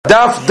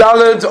Daf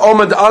Daled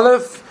Omid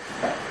Aleph.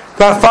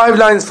 About 5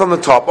 lines from the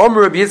top.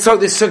 Omer Rav Yitzchak,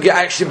 this sugya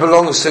actually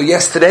belongs to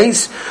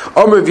yesterday's.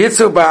 Omer Rav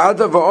Yitzchak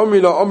ba'ada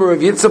va'omer la Omer Rav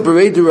Yitzchak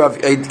b'reidu Rav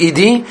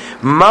Idi.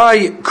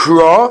 My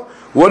kra,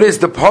 what is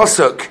the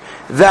pasuk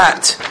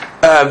that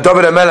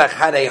David HaMelech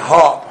had a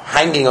harp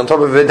hanging on top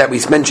of it that we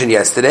mentioned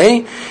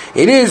yesterday?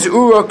 It is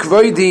Ura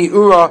Kvoidi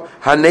Ura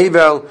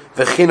Hanevel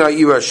V'china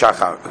Ira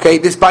Shachar. Okay,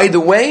 this, by the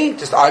way,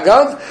 just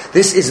agav,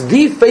 this is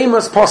the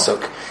famous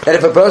pasuk that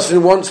if a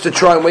person wants to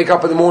try and wake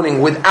up in the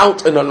morning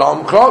without an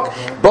alarm clock,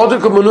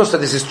 Boduk Munusa,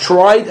 this is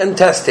tried and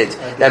tested.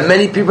 There are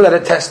many people that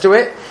attest to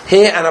it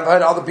here, and I've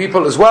heard other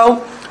people as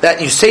well, that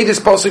you say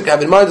this pasuk,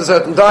 have in mind a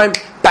certain time,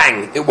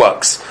 bang, it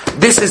works.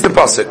 This is the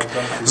pasuk.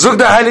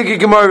 Zugda Heilige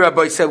Gemara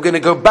Rabbi said, we're going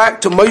to go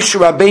back to Moshe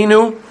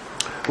Rabbeinu,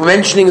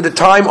 mentioning the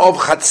time of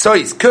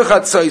Chatzos,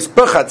 K'Chatzos,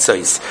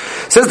 B'Chatzos.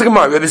 Says the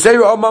Gemara, Rabbi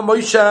Zera Omar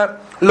Moshe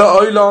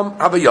La'olam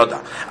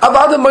Havayada.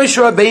 Avada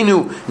Moshe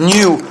Rabbeinu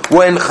knew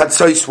when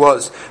Chatzos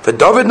was. For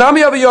David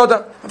Nami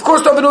Havayada. Of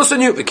course, David also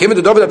knew. It came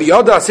to David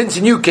Havayada, since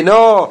he knew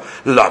Kino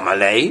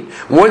Lamalei.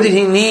 What did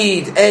he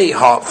need a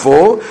harp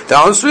for? The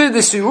answer is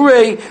the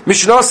Surei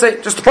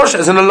Mishnase, just to push it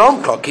as an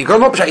alarm clock. He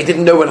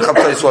didn't know when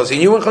Chatzos was. He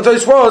knew when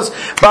Chatzos was,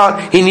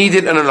 but he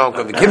needed an alarm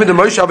clock. It came to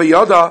Moshe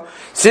Havayada,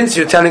 since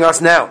you're telling us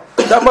now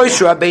that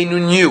Moshe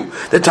Rabbeinu knew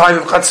the time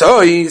of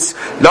Chatzos.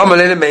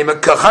 Lamalei Meima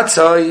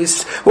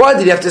K'Chatzos. Why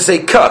did he have to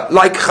say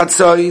like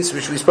Chatzos,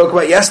 which we spoke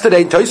about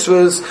yesterday in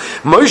Tosfos?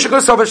 Moshe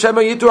Kosav Hashem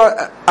Yitu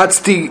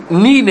Atzti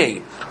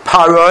Nine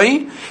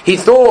Paroi. He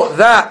thought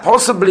that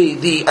possibly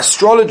the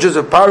astrologers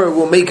of Paro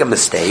will make a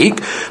mistake.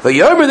 But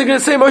Yomer, they're going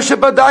to say Moshe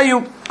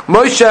Badayu.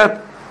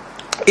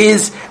 Moshe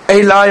is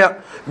a liar.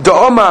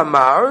 Da'oma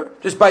Amar,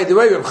 just by the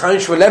way, Reb Chaim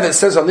Shmulevitz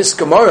says on this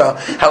Gemara,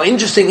 how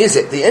interesting is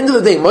it? At the end of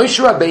the day, Moshe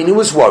Rabbeinu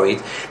was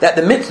worried that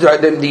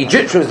the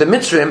Egyptians, the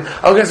Mitzrayim,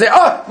 are going to say,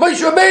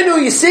 Moshe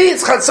Rabbeinu, you see,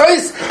 it's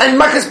Chatzos, and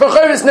Makas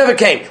B'choris never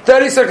came.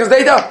 30 seconds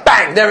later,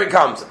 bang, there it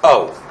comes.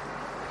 So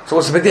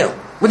what's the big deal?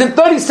 Within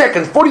 30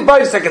 seconds,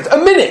 45 seconds, a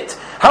minute,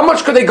 how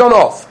much could they gone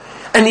off?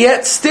 And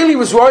yet, still he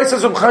was worried,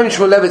 says Reb Chaim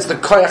Shmulevitz, the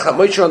koyach that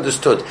Moshe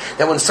understood,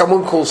 that when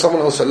someone calls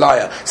someone else a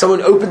liar,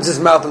 someone opens his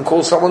mouth and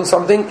calls someone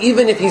something,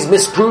 even if he's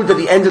misproved at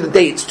the end of the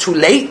day, it's too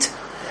late,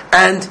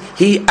 and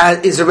he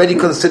is already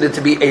considered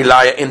to be a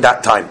liar in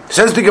that time.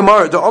 Says the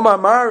Gemara, the Omar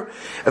Amar,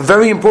 a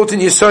very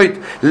important yesod,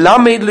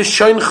 Lamed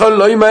l'shoincha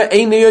loima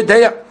eini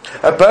yodeya.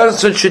 A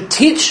person should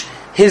teach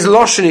his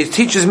lashon, he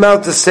teaches his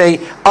mouth to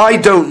say, I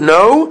don't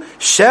know,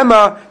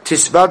 Shema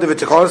tisbad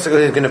v'tichos.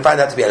 They're going to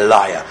find out to be a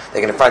liar.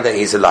 They're going to find out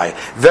he's a liar.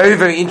 Very,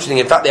 very interesting.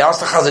 In fact, they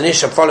asked the Chazon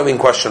Ish a following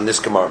question on this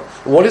Gemara.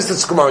 What is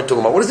this Gemara talking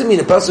about? What does it mean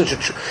a person should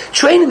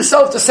train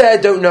himself to say, I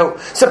don't know?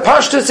 So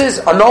Pashtus is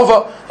a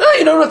nova.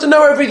 You don't have to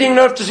know everything. You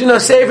don't have to,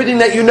 say everything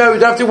that you know. You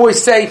don't have to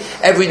always say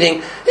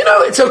everything.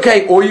 It's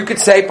okay. Or you could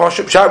say,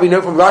 Pashup Pshat, we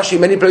know from Rashi,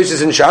 many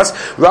places in Shas,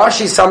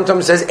 Rashi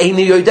sometimes says,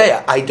 Eini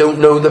Yodeya, I don't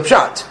know the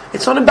Pshat.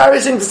 It's not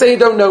embarrassing to say you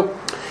don't know.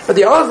 But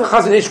the other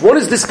Chazon Ish, what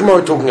is this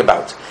Gemara talking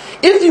about?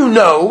 If you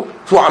know,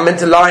 so I'm meant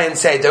to lie and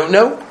say I don't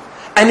know.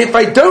 And if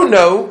I don't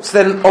know,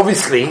 so then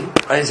obviously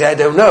I say I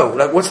don't know.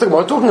 Like, what's the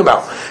Gemara talking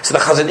about? So the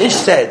Chazon Ish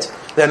said,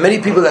 there are many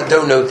people that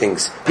don't know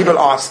things. People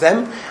ask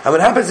them, and what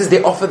happens is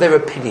they offer their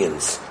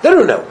opinions. They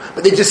don't know,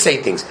 but they just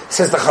say things.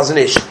 Says the Chazon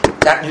Ish,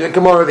 that the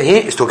Gemara over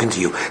here is talking to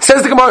you.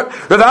 Says the Gemara,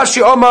 Rav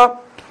Ashi Omar.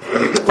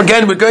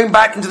 Again, we're going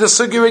back into the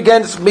sugya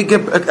again to make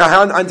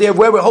an idea of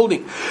where we're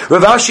holding.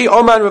 Rav Ashi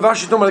Omar and Rav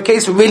Ashi talking about the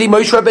case where really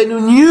Moshe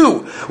Rabbeinu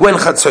knew when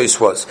Chatzos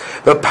was.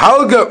 But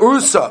Palga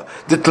Ursa,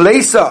 the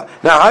Tleisa,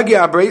 Nahagi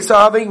Abreisa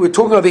having, we're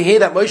talking over here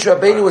that Moshe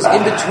Rabbeinu was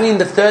in between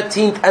the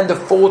 13th and the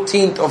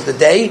 14th of the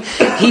day.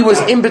 He was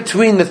in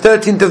between the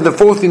 13th and the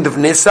 14th of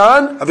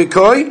Nisan,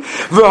 Avikoi.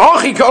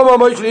 V'hachi ka'omar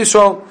Moshe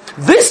Yisrael.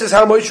 This is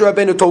how Moshe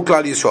Rabbeinu told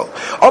Klal Yisrael.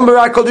 Amar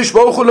HaKadosh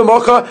Baruch Hu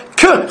l'mocha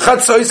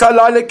k'chatzos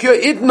halayla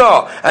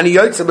k'idna and he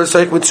yotze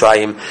b'soich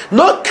Mitzrayim.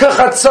 Not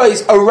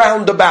k'chatzos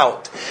around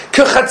about.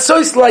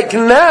 K'chatzos like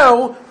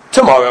now,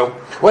 tomorrow.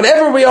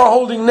 Whatever we are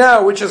holding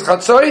now, which is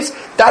Chatzos,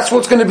 that's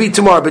what's going to be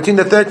tomorrow. Between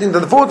the 13th and the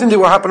 14th, it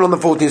will happen on the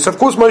 14th. So of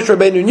course Moshe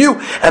Rabbeinu knew,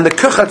 and the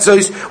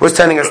K'chatzos was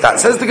telling us that.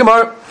 Says the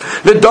Gemara,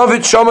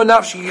 L'David Shama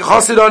Nafshi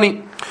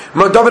Chasidoni.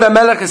 David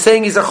HaMelech is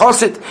saying he's a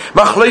Chasid.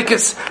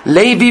 Machloikes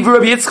Levi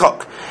v'Rabbi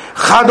Yitzchak.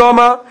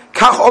 Chadoma.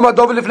 Kach Omar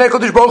David Lefnei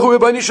Kodesh Baruch Hu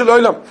Rebbeinu Shel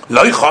Olam.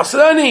 Lo Chasid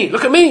ani.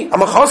 Look at me.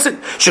 I'm a Chasid.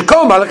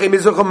 Shekol Malachim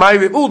Yizrachim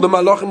Ma'ariv. All the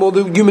Malachim, all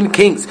the human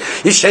kings.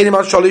 Yishayim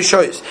Al Shalish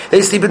Shoyes.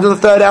 They sleep until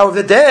the 3rd hour of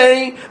the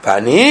day.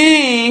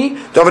 Vani.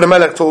 David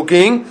HaMelech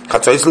talking.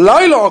 Chatzos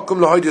Laila Akum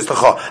Lahoydis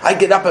Lacha. I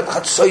get up at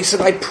Chatzos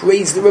and I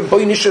praise the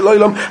Rebbeinu Shel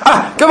Olam.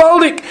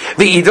 Gavaldik.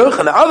 V'Iduch.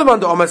 And the other one,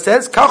 the Omar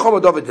says, Kach Omar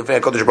David Lefnei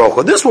Kodesh Baruch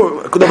Hu. This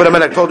one, David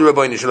HaMelech told the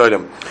Rebbeinu Shel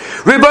Olam.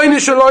 Rebbeinu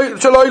Shel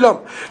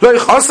Olam. Lo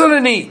Chasid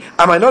ani.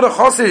 Am I not a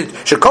Chasid?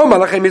 Shekol they're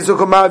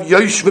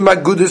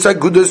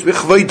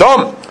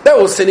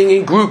all sitting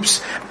in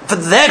groups for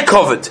their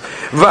covet.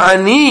 My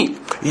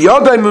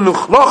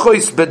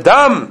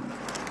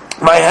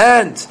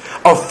hands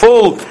are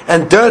full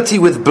and dirty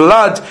with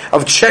blood,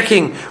 of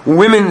checking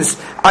women's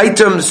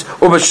items,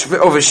 over shvir,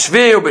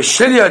 over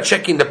shilya,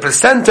 checking the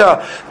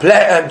placenta,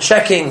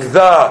 checking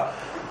the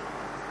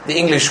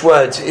English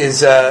word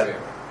is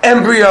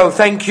embryo,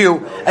 thank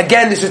you.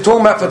 Again, this is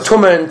talking about for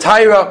Tumah and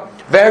Tyra,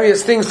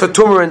 various things for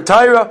Tumah and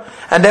Tyra,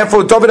 and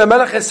therefore David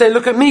HaMelech is saying,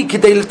 look at me,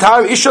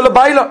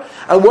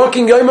 I'm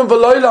working Yom and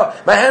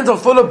V'loila, my hands are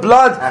full of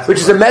blood, which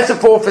is a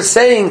metaphor for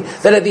saying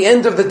that at the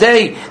end of the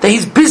day, that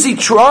he's busy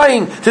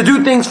trying to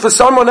do things for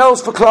someone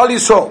else, for Klal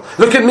Yisrael.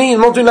 Look at me,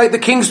 I'm not doing like the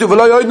kings do.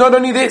 Not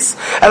only this,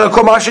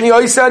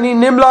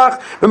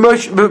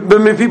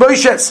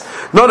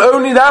 not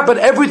only that, but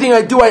everything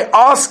I do, I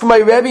ask my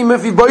Rebbe,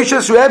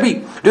 Mephibosheth's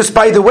Rebbe. Just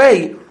by the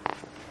way,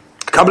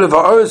 a couple of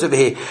hours over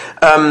here,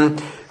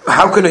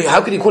 how can he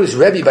call his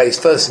Rebbe by his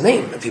first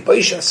name,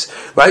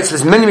 Mephibosheth? Right? So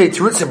there's many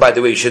terutzim, by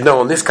the way, you should know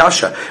on this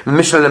kasha.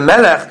 Mishnah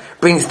Melech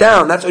brings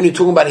down, that's only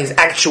talking about his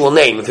actual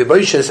name.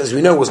 Mephibosheth, as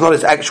we know, was not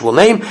his actual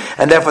name,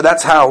 and therefore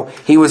that's how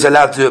he was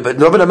allowed to do it. But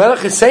David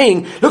HaMelech is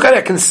saying, look,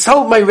 I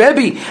consult my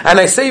Rebbe, and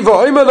I say,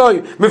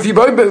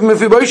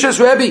 Mephibosheth's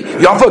Rebbe,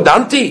 Yafo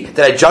Danti,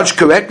 did I judge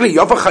correctly?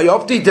 Yafo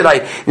Chayovti, did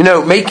I,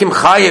 make him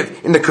chayev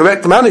in the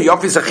correct manner?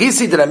 Yafi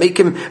Zachisi, did I make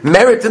him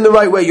merit in the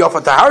right way? Yafa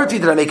Taharati,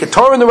 did I make a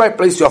Torah in the right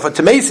place? Yafa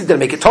Tamesi, did I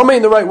make a Tomei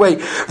in the right way?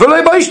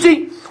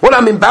 Well,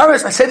 I'm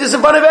embarrassed. I said this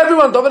in front of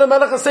everyone. David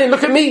HaMelech is saying,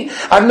 look at me.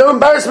 I have no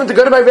embarrassment to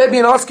go to my Rebbe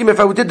and ask him if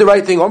I did the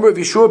right thing. So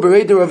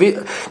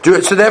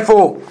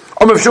therefore,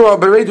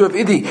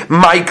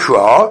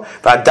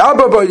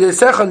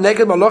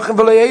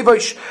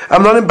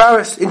 I'm not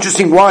embarrassed.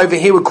 Interesting why over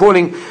here we're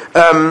calling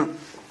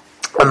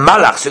a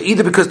malach. So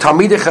either because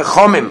Talmidei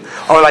Chachamim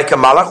are like a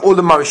malach, or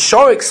the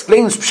Maharsha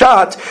explains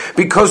pshat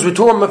because we're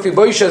talking about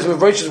Mephibosheth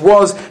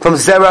was from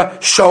Zerah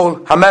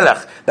Shaul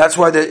HaMelech. That's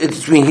why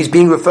he's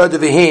being referred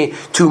over here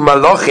to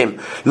malachim.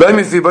 Lo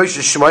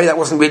Mephibosheth Shemai, that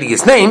wasn't really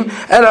his name.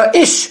 Ela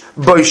Ish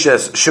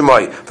Bosheth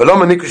Shemai. V'lo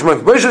Manikra Shemai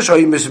Mephibosheth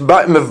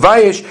Shemai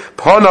Mevayesh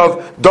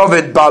Panav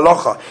David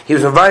Ba'alocha. He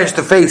was mevayesh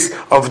the face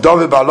of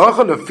David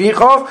Ba'alocha.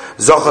 Lefichav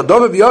Zocha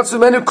David B'yatzu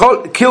Menu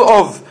Kill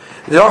of.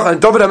 And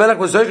David HaMelech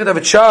was going to have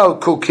a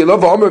child called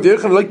Kilov, Omer of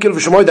Yerchem, like Kilov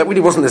Shemai, that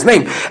really wasn't his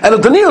name. And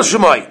Daniel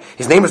Shemai,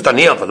 his name was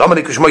Daniel, but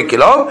Lamanik Shemai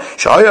Kilov,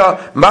 Shaya,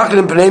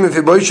 Machlin Pneim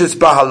Mephibosheth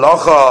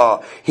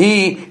Bahalacha.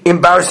 He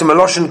embarrassed him a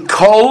Loshen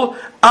Kol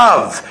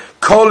Av.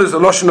 Kol is a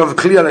Loshen of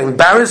clear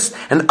embarrassed,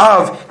 and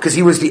Av, because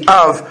he was the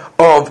Av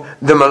of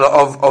the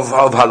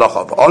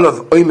halacha. All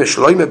of Oime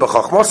Shloime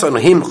b'chachmasa, and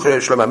him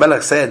Shlomo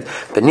Melech said,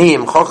 "B'ni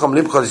im chacham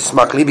libcha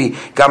zismak libi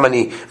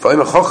gamani,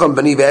 v'oime chacham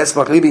b'ni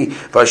ve'esmak libi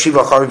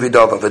v'ashiva chari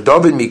v'dava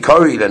v'david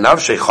mikari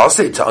lenavshei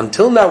chasid."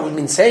 Until now, we've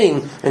been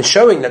saying and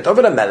showing that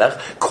David HaMelech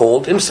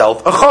called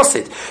himself a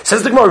chasid.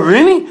 Says the Gemara,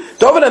 really?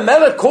 David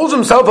HaMelech calls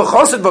himself a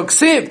chasid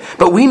v'ksiv,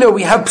 but we know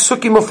we have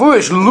psukim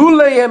mafurish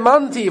lulei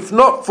emanti, if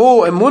not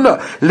for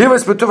emuna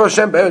livas b'tuv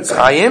Hashem be'eretz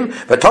chayim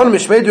v'ton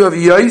mishmedu of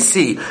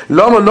yosi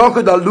lama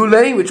Nokud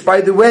al-Lulei, which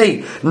by the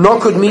way,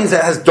 Nokud means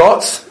it has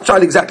dots. It's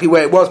not exactly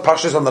where it was,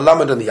 Pashas on the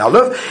Lamed and the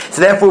Aleph. So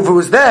therefore, if it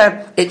was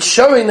there, it's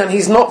showing that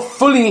he's not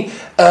fully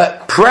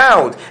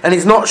proud, and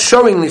he's not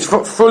showing he's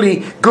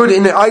fully good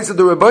in the eyes of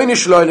the Rabbeinu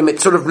Shalom. It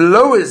sort of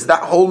lowers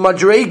that whole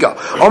madrega.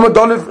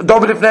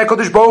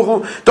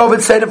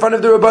 David said in front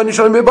of the Rabbeinu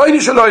Shalom,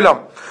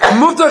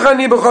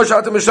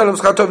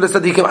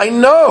 I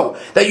know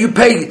that you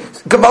pay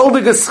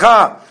Gavaldige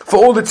Schar for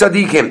all the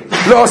tzaddikim.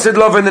 Lost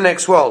love in the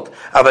next world.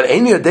 Do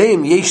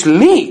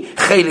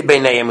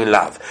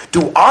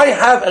I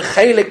have a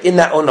chelik in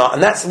that or not?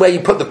 And that's where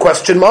you put the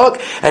question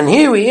mark. And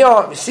here we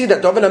are. You see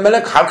that David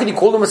HaMelech, how can he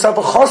call himself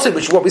a chassid,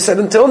 which is what we said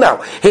until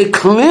now? Here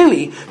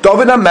clearly,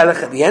 David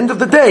HaMelech at the end of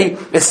the day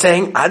is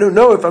saying, I don't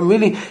know if I'm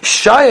really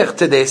shaykh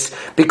to this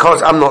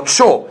because I'm not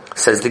sure.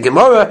 Says the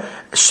Gemara,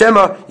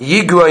 Shema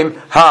Yigroim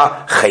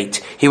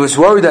Ha-Chet. He was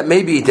worried that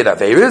maybe he did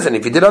Averas, and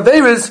if he did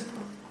Averas,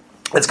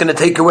 it's going to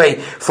take away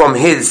from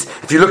his.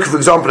 If you look, for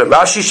example, at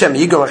Rashi, Shem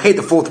Yigam Achet,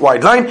 the fourth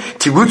wide line,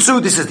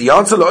 Tirutzu, this is the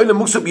answer. Lo'olam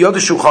Muksub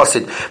Yodeshu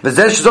Chasid.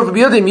 V'zeh Shazov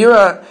B'yodim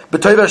Yira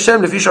B'toiv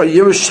Hashem Lefisha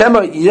Yira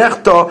Shema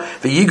Yechta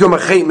V'yigam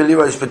Achet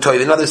Melirash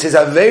B'toiv. In other words, his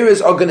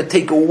Averas are going to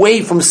take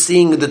away from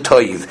seeing the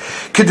Toiv.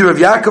 Kedu Rav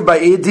Yaakov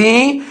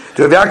Ba'edi,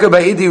 Rav Yaakov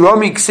Ba'edi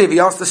Rami Ksiv. He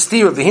asked the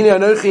steer of V'hine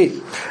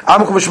Anochi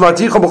Amkum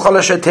Shmaticha B'chol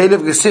Asher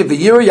Telev Ksiv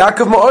V'yira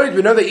Yaakov Ma'od.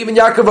 We know that even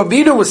Yaakov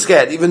Avinu was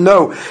scared, even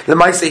though the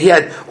Maisa he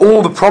had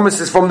all the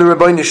promises from the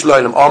Rabbeinu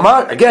Shalom.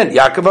 Omar, again,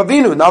 Yaakov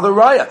Avinu, another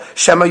raya.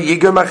 Shema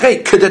Yiger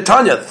Machet,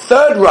 Kedatanya,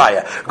 third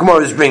raya.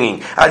 Gemara is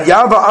bringing. Ad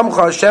Yava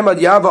Amcha Hashem, Ad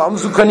Yava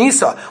Amzu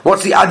Kanisa.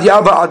 What's the Ad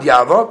Yava, Ad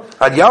Yava?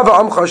 Ad Yava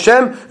Amcha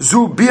Hashem,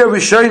 Zu Bia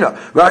Rishona.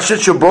 Rashat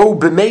Shabo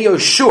B'mei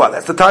Yoshua.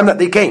 That's the time that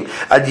they came.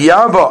 Ad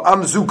Yava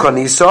Amzu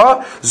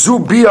Kanisa, Zu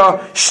Bia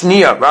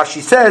Shnia.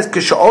 Rashi says,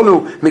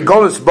 Kisha'olu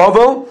Megolus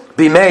Bavel,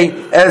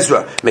 Bimei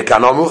Ezra.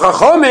 Mekanomu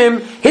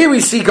Chachomim. Here we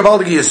see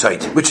Gavaldig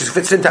Yisait, which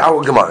fits into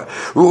our Gemara.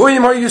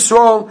 Ru'uyim Har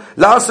Yisrael,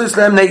 La'asos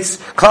Lem Neis.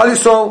 Klal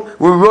Yisrael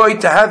were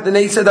right to have the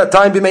Neis at that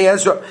time, Bimei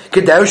Ezra.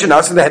 Kedeush and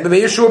Asim Lehem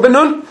Bimei Yeshua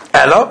Benun.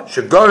 Ella,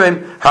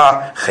 Shegorim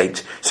Ha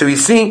Chet. So we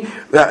see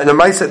that in the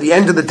Maisa at the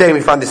end of the day, we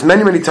find this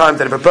many times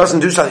that if a person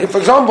do something, for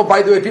example,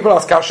 by the way, people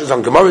ask kashas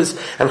on Gemaras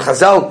and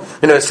Chazal,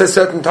 it says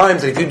certain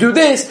times that if you do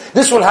this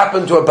will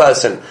happen to a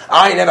person.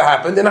 It never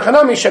happened. In a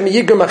Chanami Shemi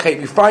Yigam Achet,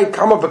 we find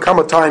come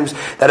times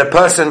that a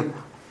person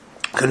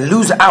can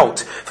lose out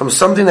from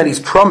something that he's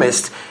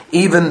promised,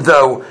 even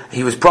though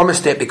he was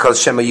promised it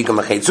because Shema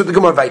Yigam Achet. So the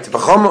Gemara Vayit,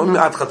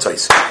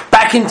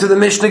 back into the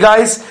Mishnah,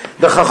 guys.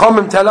 The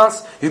Chachamim tell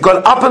us you've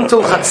got up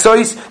until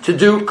Chatzos to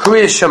do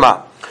Kriya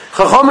Shema.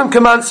 Chachamim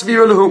command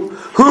Svira Lahu.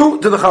 Who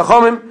do the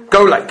Chachamim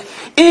go like?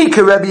 If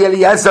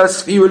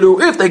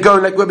they go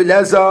like Rabbi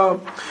Eliezer,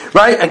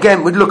 right?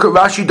 Again, we'd look at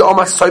Rashi.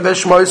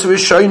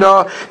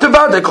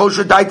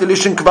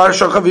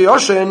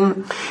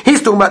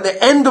 He's talking about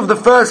the end of the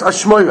first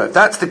Ashmoira. If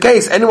that's the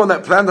case, anyone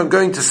that planned on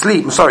going to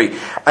sleep, I'm sorry,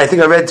 I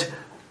think I read.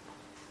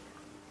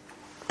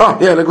 Oh,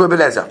 yeah, like Rabbi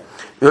Eliezer.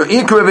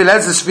 Rashi,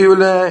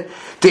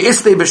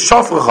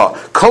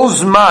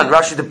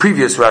 the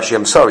previous Rashi,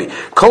 I'm sorry.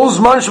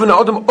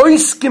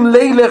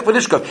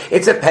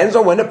 It depends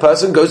on when a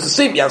person goes to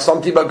sleep. You have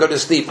some people go to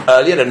sleep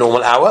early at a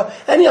normal hour,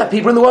 and you have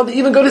people in the world that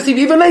even go to sleep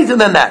even later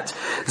than that.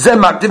 Says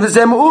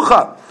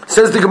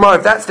the Gemara,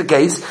 if that's the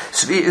case,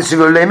 he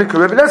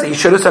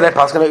should have said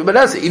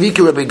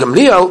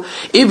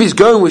if he's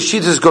going with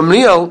Shitas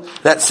Gamliel,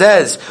 that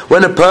says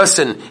when a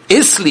person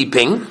is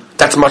sleeping,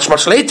 that's much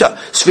later.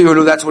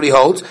 Svirulu, that's what he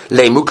holds.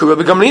 Leimu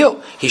Rabbi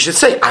Gamliel. He should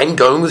say, I'm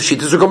going with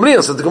Shitas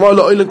Gamliel. So the Gemara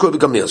La'olim Rabbi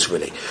Gamliel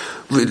really.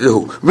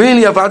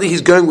 Really, Avadi,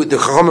 he's going with the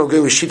Chachamim,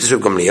 going with Shitas of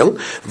Gamliel.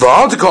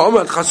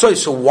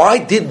 So why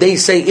did they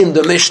say in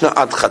the Mishnah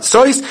at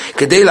Chatzos?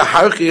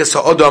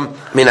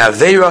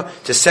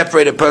 To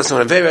separate a person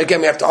from Avera.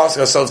 Again, we have to ask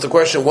ourselves the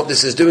question what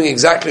this is doing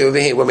exactly over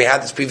here when we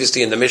had this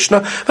previously in the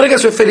Mishnah. But I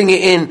guess we're fitting it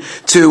in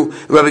to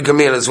Rabbi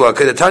Gamliel as well.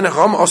 We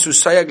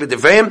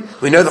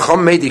know the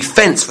Chacham made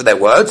defense for their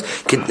words.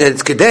 We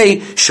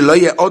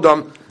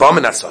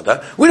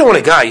don't want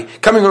a guy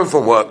coming home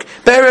from work,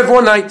 Be'erev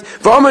one night,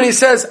 and he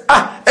says,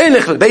 I'm going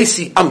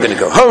to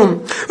go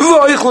home, I'm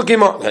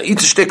going to eat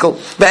a shtickle,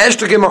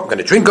 I'm going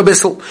to drink a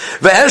bissel,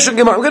 I'm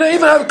going to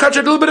even catch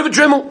a little bit of a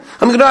drimmel,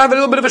 I'm going to have a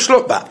little bit of a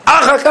shlukba,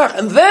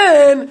 and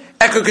then,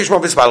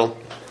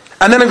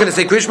 and then I'm going to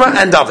say Krishma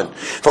and Davin.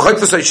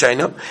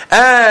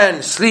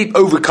 And sleep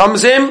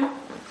overcomes him,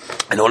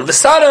 and all of a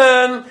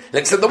sudden,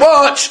 looks at the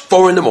watch,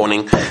 4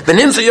 a.m.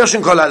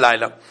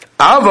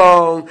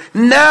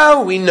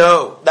 Now we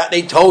know that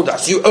they told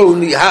us you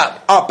only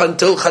have up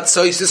until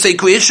Chatzos to say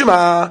Kriya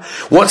Shema.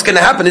 What's going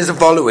to happen is the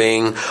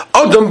following.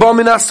 So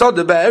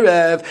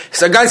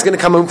a guy's going to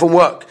come home from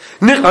work.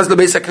 Nichnas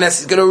lebeis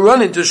hakneses is going to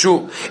run into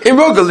shul. In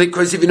Rogalik,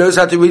 if he knows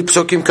how to read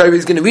Psukim Kari,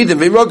 he's going to read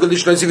them. In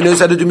Rogalich, if he knows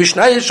how to do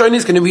Mishnah Yeshon,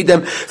 he's going to read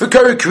them. For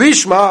Kari Kriya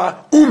Shema,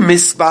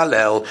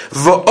 u'misbalel,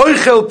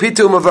 v'oichel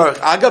pitu mavarach.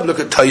 Agav, look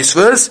at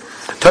Tosfos.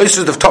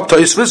 Tosfos, the top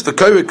Tosfos, for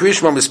Kari Kriya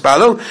Shema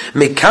misbalel,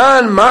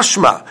 mekan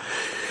mashma.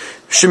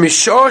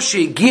 Shemishah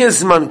she'egia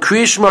zman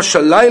kriyishma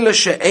shalayla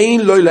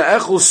she'ein lo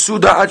la'echol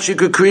suda ad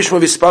shekar kriyishma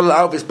v'spalel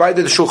out v'sbayda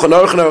the Shulchan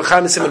Aruch and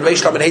Aruchanim and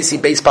Reish Lamed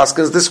Hesi base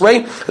paskins this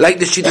way, like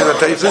the Shita of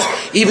Tosfos,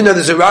 even though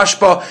there's a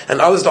Rashba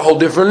and others that hold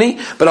differently,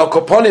 but Al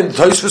Koponim,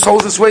 the Tosfos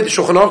holds this way, the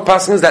Shulchan Aruch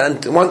paskins that,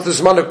 and once the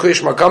zman of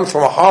kriyishma comes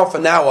from a half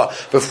an hour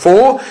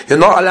before, you're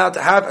not allowed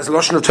to have, as a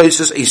Lashon of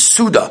Tosfos, a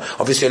suda.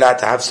 Obviously you're allowed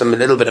to have a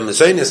little bit of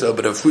mazonis, a little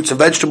bit of fruits and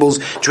vegetables,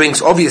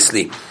 drinks,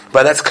 obviously,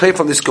 but that's clear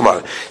from this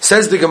Gemara.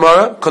 Says the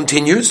Gemara,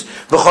 continues,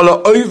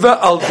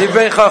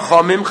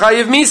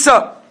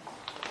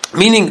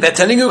 meaning they're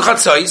telling you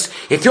Chatzos,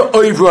 if you're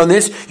over on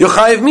this, you're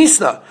chayiv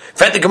misna.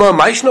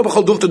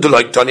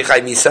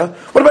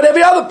 What about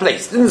every other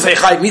place? It didn't say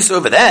chayiv misa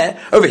over there.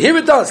 Over here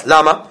it does.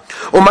 Lama.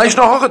 So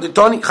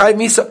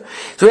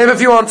we have a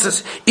few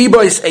answers.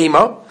 Ibois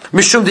Ema.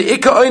 Mishum de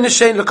Ika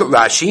Oinashain, look at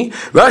Rashi.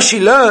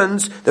 Rashi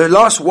learns the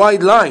last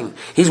wide line.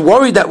 He's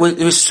worried that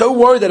he was so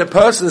worried that a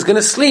person is going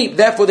to sleep,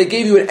 therefore they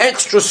gave you an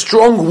extra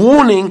strong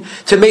warning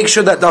to make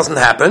sure that doesn't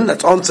happen.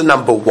 That's answer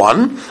number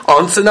 1.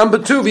 Answer number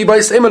 2,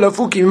 V'bayis Ema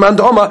Lafuki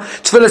Mandoma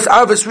Tfilas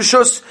Arvis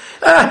Rishus.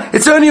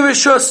 It's only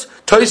Rishus.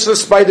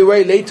 Tosfos, by the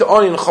way, later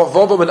on in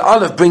Chavav and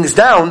Aleph brings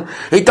down,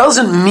 it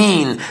doesn't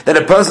mean that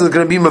a person is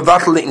going to be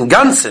mevatel in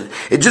Gansen.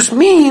 It just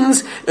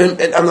means,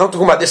 and I'm not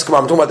talking about this,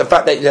 I'm talking about the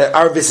fact that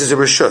Arvis is a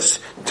Rishus.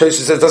 Tosfos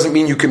says it doesn't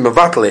mean you can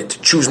mevatel it,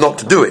 choose not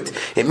to do it.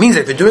 It means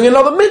that if you're doing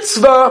another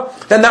mitzvah,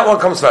 then that one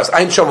comes first.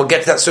 I'm sure we'll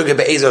get to that sugya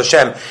be'ezer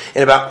Hashem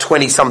in about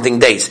 20-something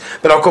days.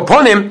 But Al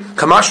Koponim,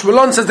 Kamash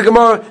Malon says the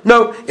Gemara,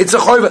 no, it's a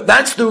chayva.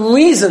 That's the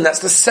reason, that's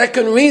the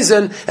second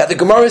reason that the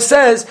Gemara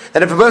says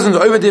that if a person's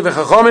over Divrei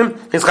Chachamim,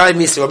 it's chayiv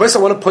misna. I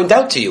want to point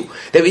out to you,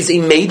 there is a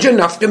major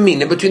nafka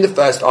mina between the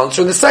first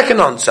answer and the second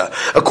answer.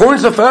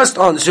 According to the first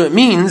answer, it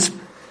means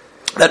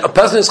that a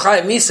person is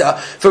Chayav Misa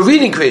for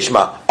reading Kriya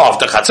Shema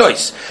after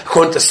Chatzos.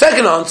 According to the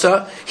second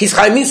answer, he's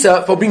Chayav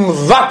Misa for being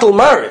Vatal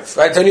Mariv.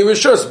 Right? And he was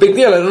sure it's a big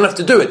deal, I don't have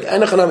to do it.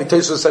 Enochanami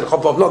Tosfos said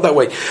Chopov, not that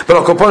way. But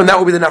I'll compare, and that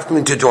will be the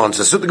nafkamin to two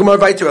answers. So the Gemara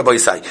Vayter Rabbi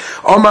Yisai.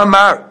 Omar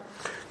Mar.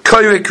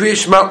 Koire Kriya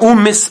Shema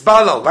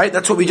u'misbalal, right?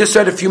 That's what we just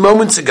said a few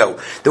moments ago.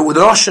 The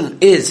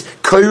Lashon is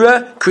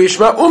Koire Kriya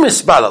Shema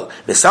u'misbalal.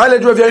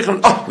 Misailed Rav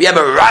Yochanan. Oh, we have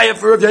a raya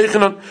for Rav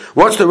Yochanan.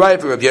 What's the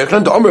raya for Rav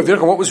Yochanan? The Omer Rav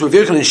Yochanan, what was Rav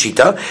Yochanan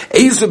Shita?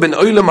 Eizu ben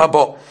Olam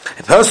Haba.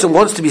 A person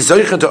wants to be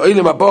Zoichen to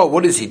Olam Haba,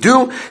 what does he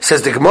do?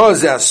 Says the Gemara,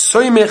 Zeh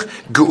Soymech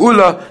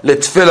Geula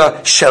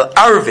Letfila Shel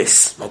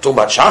Arvis. We're talking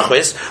about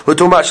Shachris, we're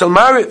talking about Shel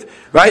Mariv,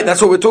 right?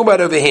 That's what we're talking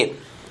about over here.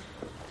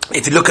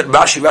 If you look at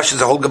Rashi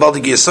is a whole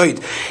Gavaldig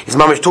Yesod. His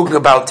mom is talking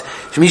about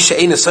what's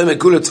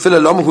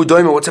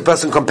a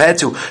person compared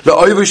to?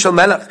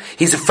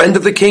 He's a friend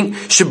of the king.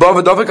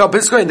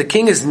 And the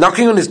king is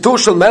knocking on his door.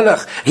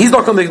 He's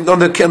knocking on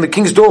the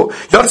king's door.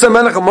 Okay,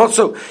 we're not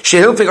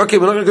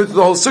going to go through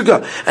the whole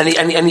sukkah. And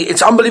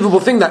it's an unbelievable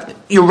thing that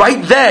you're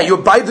right there. You're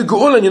by the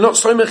Geula and you're not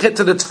soymech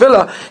to the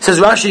tefillah. Says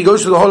Rashi, he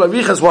goes through the whole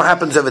arichas. What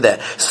happens over there?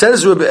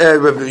 Says Rabbi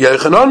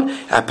Yochanan,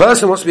 a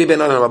person wants to be ben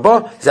Olam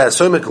Haba. Zeh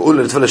soymech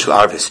Geula Letfila Shel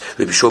Arvis.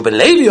 Rabbi Shua ben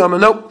Levi,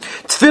 no.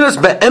 Tefillas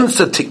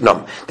be'emsa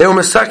tiknam. They were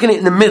masakin it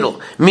in the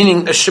middle,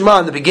 meaning a Shema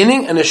in the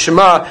beginning and a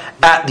Shema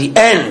at the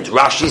end.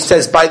 Rashi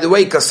says, by the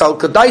way, Kasal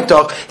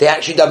Kadaitach, they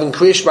actually daven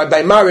Kriya Shema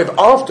by Mariv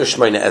after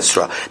Shemona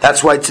Esra.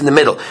 That's why it's in the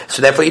middle.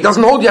 So therefore, he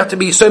doesn't hold you have to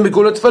be so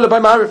megula tefillah by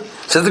Mariv.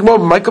 Says the Gemara,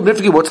 Michael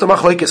Bnifiki, what's the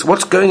machlokes?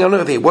 What's going on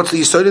over here? What's the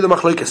yisod of the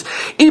machlokes?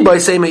 Ibai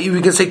say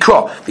you can say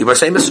kra. Ibai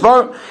say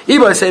misvara.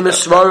 Ibai say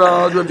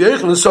misvara. Rabbi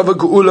Yochanan sava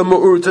geula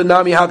ma'urta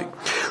nami havi.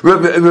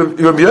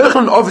 Rabbi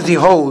Yochanan obviously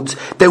holds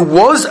there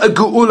was a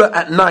geula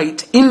at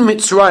night in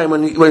Mitzrayim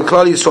when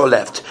Klal Yisrael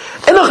left.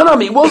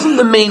 Enochanami, it wasn't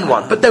the main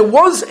one, but there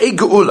was a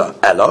geula.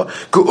 Ella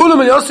geula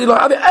milyasi lo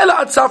havi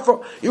ella at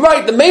safra. You're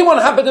right. The main one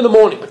happened in the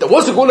morning, but there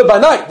was a geula by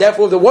night.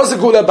 Therefore, if there was a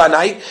geula by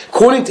night,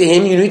 according to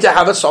him, you need to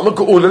have a summer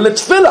geula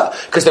letefillah.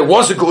 Because there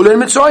was a geula in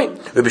Mitzrayim.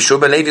 Rabbi Shua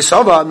ben Levi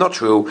Sava, not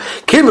true.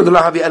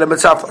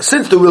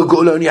 Since the real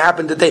geula only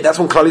happened today, that's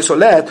when Klal Yisrael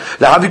left.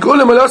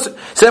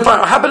 So if it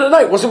happened at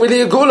night, it wasn't really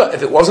a geula.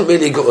 If it wasn't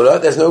really a geula,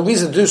 there's no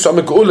reason to do some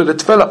geula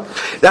letefillah.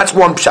 That's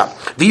one pshat.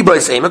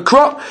 V'ibay say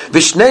mikra,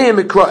 v'shnei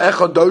mikra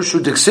echad dorshu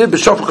diksiv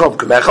b'shofchav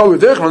k'mecha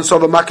v'vechman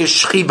sova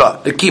makish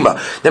shchiva the kima.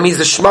 That means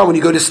the shema when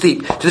you go to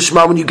sleep, to the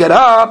shema when you get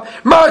up.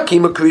 Ma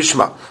kima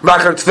kriyishma,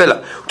 makar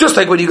tefillah. Just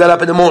like when you get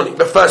up in the morning,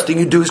 the first thing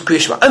you do is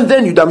kriyishma, and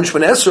then you daven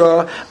shmona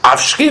esra. Av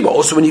shchiva.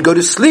 Also, when you go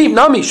to sleep,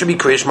 nami should be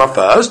kriyishma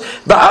first.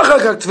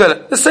 Ba'achar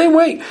tefillah. The same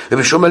way.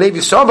 Rabbi Shua ben Levi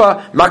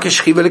Sava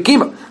makish shchiva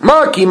lekima.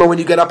 Ma kima when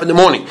you get up in the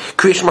morning.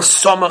 Kriyishma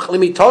samach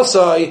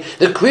limitasai.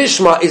 The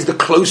kriyishma is the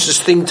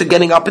closest thing to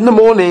getting up in the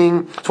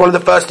morning. It's one of the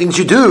first things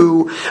you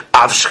do.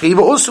 Av shchiva.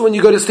 Also, when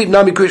you go to sleep,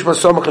 nami kriyishma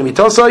samach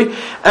limitasai,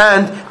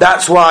 and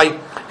that's why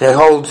they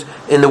hold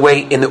in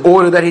the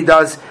order that he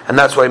does, and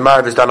that's why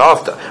Mariv is done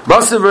after.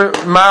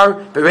 Mar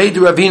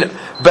bereidu ravina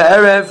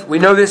be'erev. We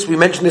know this. We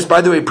mentioned this,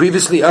 by the way,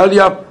 previously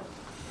earlier.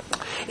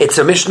 It's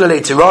a Mishnah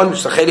later on.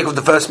 It's the chelik of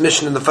the first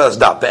Mishnah in the first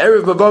daf.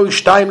 Be'erev babo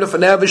shtayim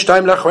lefanei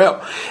v'shtayim lachreil.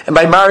 And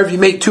by Mariv you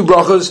make two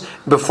brachas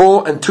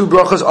before and two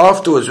brachas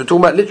afterwards. We're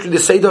talking about literally the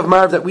seder of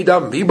Mariv that we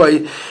daven.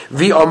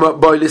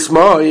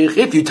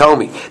 If you tell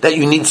me that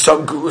you need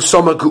some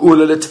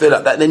geula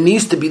letefillah, that there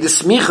needs to be the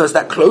smichas,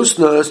 that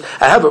closeness,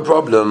 I have a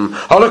problem.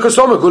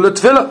 Halakasoma geula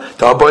letefillah.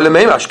 Ta'aboy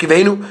lemeim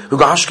hashkivenu. Who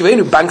got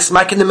hashkivenu bang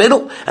smack in the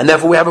middle, and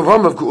therefore we have a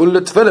problem of geula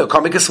letefillah.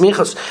 Can't make a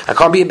smichas. I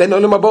can't be in ben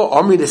olam haba.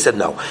 Omri, they said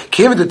no.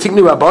 Kiva the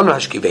tikni Rabbanu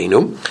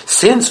hashkivenu.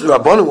 Since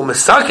Rabbanu were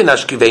mesakin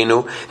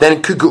hashkivenu,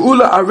 then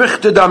geula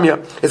arichta damya.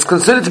 It's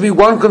considered to be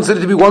one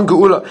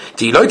geula.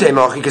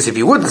 Because if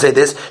you wouldn't say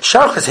this,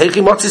 shachris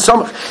heichi motzi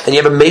samach, and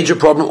you have a major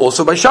problem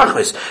also by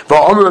shachris.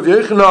 Va'omer Rav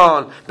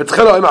Yochanan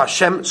betchila omer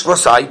Hashem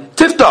svosai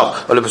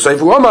tiftach. Or lebesay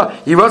v'omer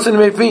yiratzin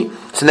mefi.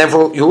 So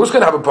therefore, you're always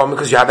going to have a problem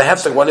because you have a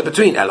hefsek one in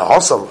between. Ela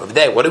hosel over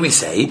there. What do we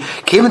say?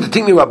 Given the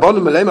tikni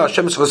Rabbanu melema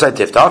Hashem svosai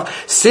tiftach.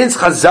 Since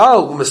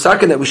Chazal were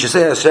mesakin that we should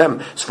say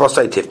Hashem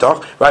svosai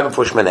tiftach right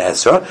before Shemona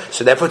Esra,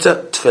 so therefore it's a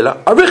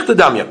tefillah arichta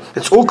damya.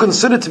 It's all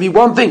considered to be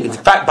one thing. In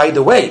fact, by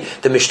the way,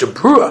 the Mishnah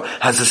Berurah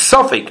has a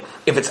suffix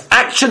if it's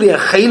actually a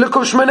chelik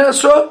of Shemona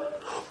Esra,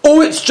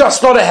 or it's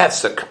just not a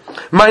hefsek.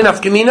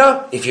 Ma'inaf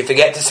gemina, if you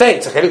forget to say it,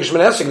 it's a chelik of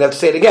Shemona Esra, you have to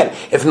say it again.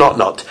 If not,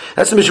 not.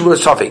 That's the Mishnah Berurah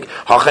suffix.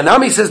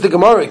 Hachanami says the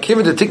Gemara,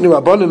 kiva the tiknu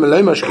rabbanim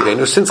melei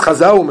hashkivenu, since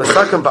Chazal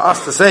mesakim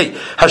ba'as to say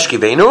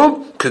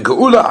hashkivenu,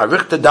 geula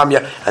arichta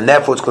damya, and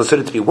therefore it's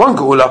considered to be one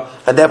geula,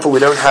 and therefore we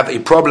don't have a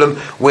problem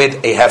with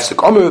a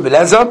hefsek. Omer Rebbe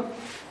Lezer,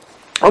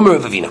 Omer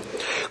Rebbe Avina.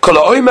 Kol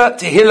ha'oima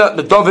tehillah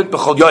l'David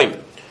b'chol yoyim.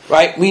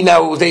 Right, we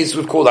nowadays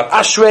would call that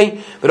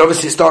Ashrei, but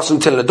obviously it starts from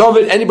Tehillah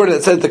David. Anybody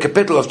that says the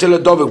capital of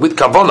Tehillah David with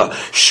Kavana,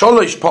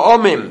 Sholosh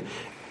Pa'amim,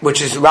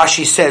 which is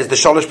Rashi says the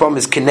shalosh problem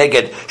is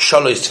keneged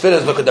shalosh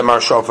tefillas. Look at the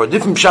Maharsha for a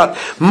different pshat.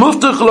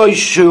 Muftach lo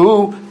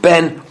yishu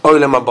ben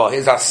olam haba.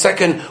 Here's our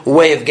second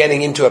way of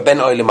getting into a ben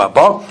olam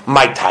haba.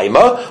 My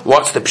timer.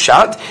 What's the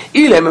pshat?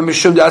 Ilem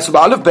mishum de'asu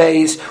ba'alev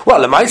beis.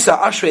 Well, lemaisa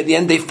Ashrei at the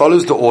end they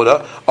follows the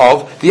order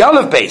of the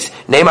aleph beis.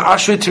 Name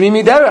Ashrei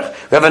Tamimi derech.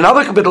 We have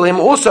another capital him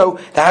also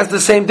that has the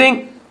same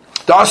thing.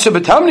 The Asher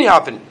b'tamni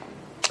happen.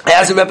 It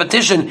has a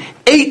repetition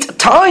 8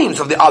 times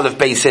of the aleph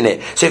base in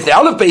it. So if the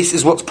aleph base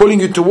is what's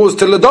pulling you towards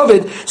Tila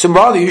David, so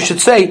rather you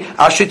should say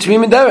Asher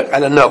Tamim Derech. I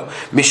don't know.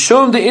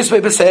 Mishum de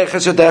Ismei Pesach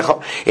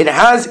Esodecha. It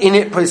has in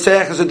it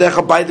Pesach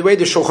Esodecha. By the way,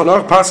 the Shulchan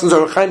Aruch passes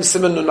or Chaim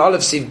Simon Nun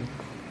Aleph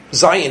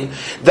Zion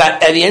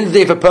that at the end of the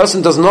day, if a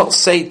person does not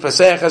say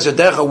Pesach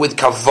Esodecha with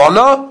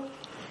kavana,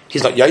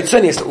 he's not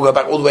Yaitzin, he has to go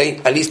back all the way,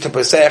 at least to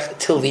Pesach,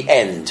 till the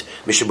end,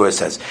 Mishabur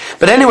says.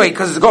 But anyway,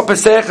 because it's got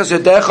Pesach as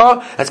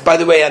Yodecha, that's by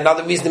the way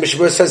another reason the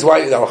Mishabur says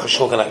why,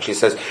 Shulchan actually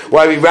says,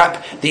 why we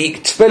wrap the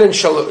Tefillin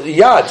Shal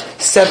Yad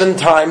 7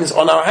 times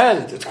on our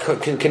hand.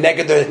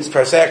 Connected to his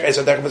Pesach as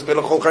Yodecha Pesach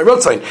Chol Chai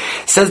Rotzain.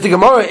 Says the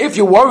Gemara, if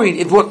you're worried,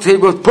 if what's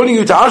pulling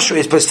you to Asher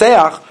is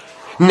Pesach,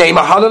 Name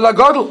a halal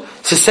agadol.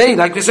 To say,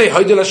 like we say,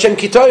 Haydel Hashem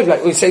Kitov,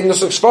 like we say in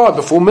Nusach Sfar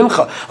before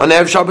Mincha on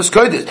Erev Shabbos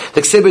Kodesh.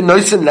 The Ksebe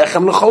Noisim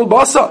Lechem L'chol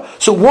Basa.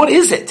 So what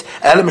is it?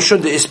 Elam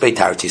Shunda is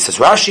Beitarti. Says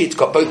Rashi, it's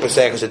got both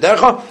Pesach as a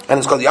Dercha, and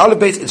it's got the Aleph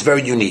base. It's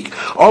very unique.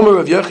 Omer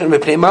of Yochanan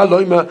Mepnei Ma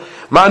Loima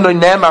Ma Noi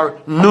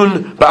Nemar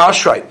Nun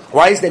Ba'Ashrei.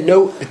 Why is there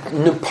no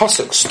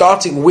pasuk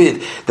starting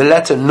with the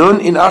letter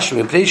Nun in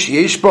Ashrei? Mepnei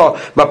Sheyesh Ba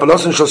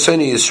Mapalosin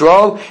Shoseni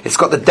Yisrael. It's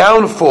got the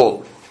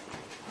downfall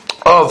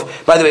of,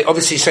 by the way,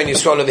 obviously Shani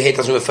Yisrael over here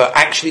doesn't refer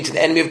actually to the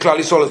enemy of Klal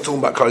Yisrael. It's talking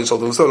about Klal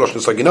Yisrael. So Lashon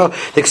Sagina.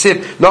 The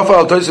Ksib Nafal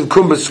Al Tosim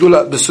Kum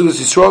Besulas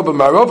Yisrael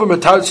B'Marov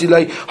Matarit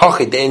Silei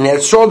Hachid. In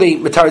Yisrael they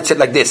Matarit said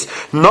like this.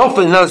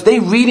 Nafal knows they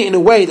read it in a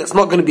way that's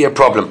not going to be a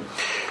problem.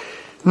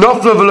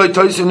 Nafal V'Loi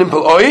Tosim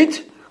Nimpel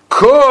Oid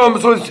Kum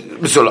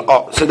Besulas.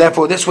 Oh, so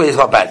therefore this way is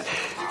not bad.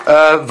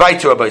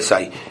 Vaiter Rabbi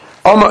say.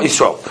 Omar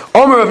Yisrael.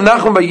 Omar of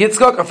Nachman by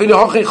Yitzchak.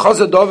 Afilu Hochi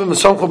Chazad Dovim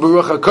Mesomcha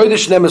Baruch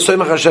HaKodesh Nem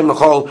Mesoymach Hashem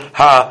L'chol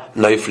Ha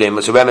Noiflim.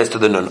 So remes to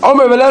the Nun.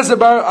 Omar of Elazar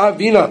Bar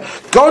Avina.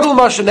 Godel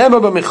Mashanema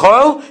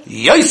B'Michal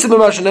Yosem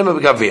Mashanema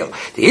B'Gavil.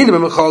 The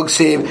Yidem B'Michal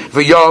Gsim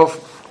V'Yov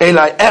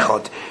Elai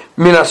Echot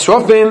Min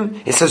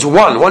Asrofim. It says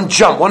one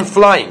jump, one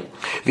flying.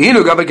 It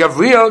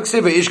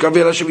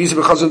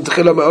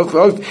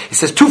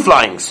says 2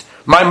 flyings.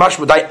 My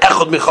mashma dai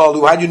echod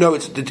michal. How do you know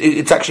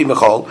it's actually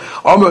michal?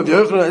 Amar of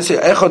Yochanan say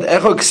echod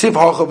ksiv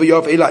hacha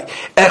v'yov elai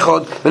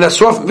echod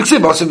v'nasrof v'ksiv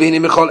basim v'hini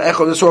michal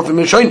echod v'nasrof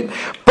v'mishayin.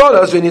 But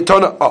as when you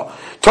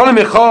tona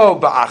michal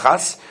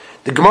ba'achas,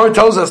 the Gemara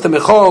tells us the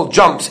michal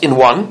jumps in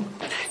 1.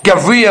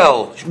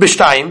 Gavriel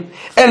b'shtayim,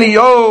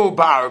 Elio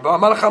ba'arba,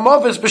 Malach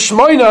HaMavis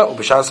b'shmoina,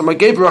 u'b'shas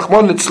HaMagev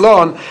Rachmon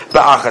Litzlon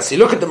ba'achas. You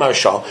look at the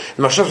Maharsha.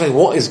 The Maharsha is like,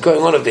 what is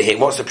going on over here?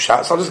 What's the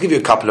pshat? So I'll just give you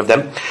a couple of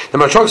them. The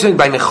Maharsha is saying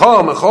by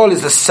Michal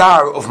is the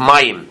sar of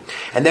Mayim.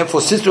 And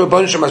therefore, since the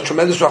Rebbeinu Shem has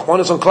tremendous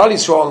Rachmanis on Klal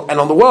Yisrael and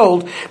on the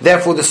world,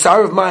 therefore the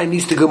sar of Mayim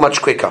needs to go much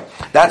quicker.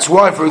 That's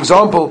why, for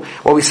example,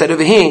 what we said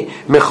over here,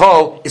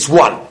 Michal is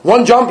 1.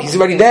 1 jump, he's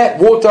already there,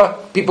 water,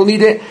 people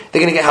need it,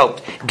 they're going to get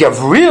helped.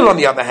 Gavriel, on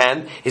the other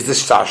hand, is the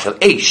sar shel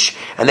Eish,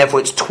 and therefore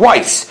it's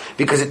twice,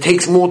 because it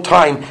takes more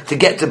time to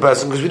get to the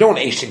person, because we don't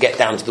want Eish to get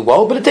down to the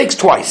world, but it takes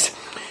twice.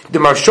 The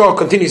Maharsha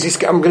continues,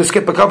 I'm going to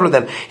skip a couple of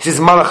them. He says,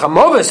 Malach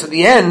HaMavis at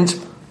the end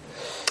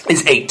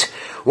is 8.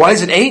 Why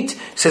is it 8?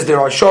 Says the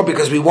Maharsha,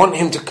 because we want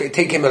him to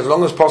take him as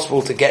long as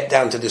possible to get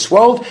down to this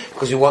world,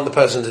 because we want the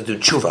person to do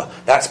tshuva.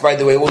 That's, by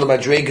the way, all the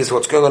madrigas,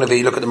 what's going on over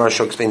here. Look at the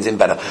Maharsha, explains him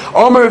better. By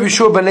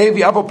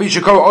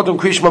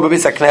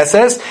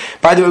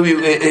the way,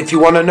 if you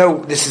want to know,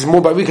 this is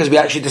more by because we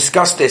actually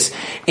discussed this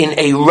in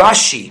a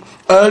Rashi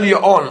earlier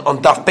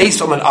on Daf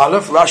Beis Omen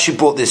Aleph. Rashi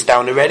brought this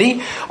down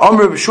already. Right,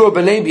 we're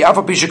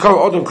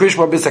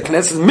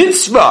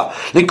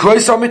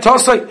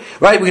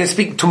going to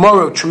speak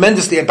tomorrow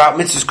tremendously about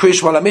mitzvahs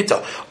kriyish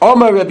malamita.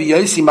 Omar Rabbi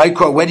Yossi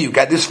Maikro, where do you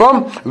get this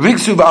from?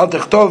 Rigsu v'al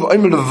techtov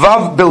oimel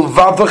vav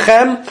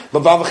bilvavachem.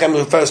 Bilvavachem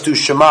refers to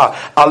Shema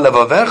al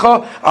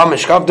levavecha. Al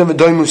mishkavdem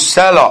v'doimu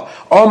sela.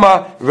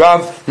 Omar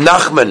Rav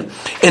Nachman.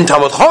 In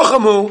Talmud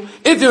Chochamu,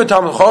 if you're a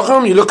Talmud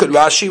Chacham, you look at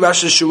Rashi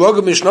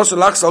Shurogim Mishnos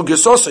Lachs Al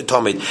Gesosei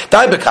Tomid.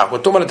 Daibekach, we're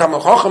talking about a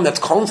Talmud Chacham that's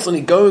constantly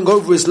going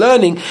over his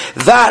learning.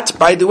 That,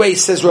 by the way,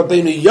 says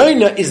Rabbeinu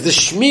Yonah is the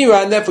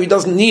Shmira, and therefore he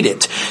doesn't need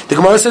it. The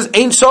Gemara says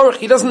Ein Sorech,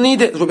 he doesn't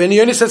need it. Rabbeinu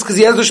Yonah says because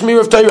he has the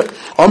Shmira of Torah.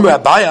 Amr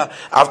Abaya,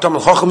 after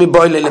Talmud Chacham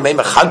Iboy Le'Lemei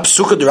Mechad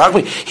Psucha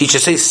Derachmi, he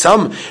should say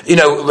some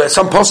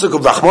pasuk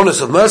of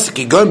Rachmanos of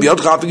mercy. Going beyond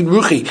Rafik and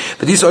Ruchi,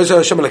 but these also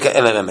Hashem like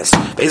LMS.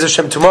 Be'ez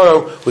Hashem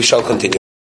tomorrow we shall continue.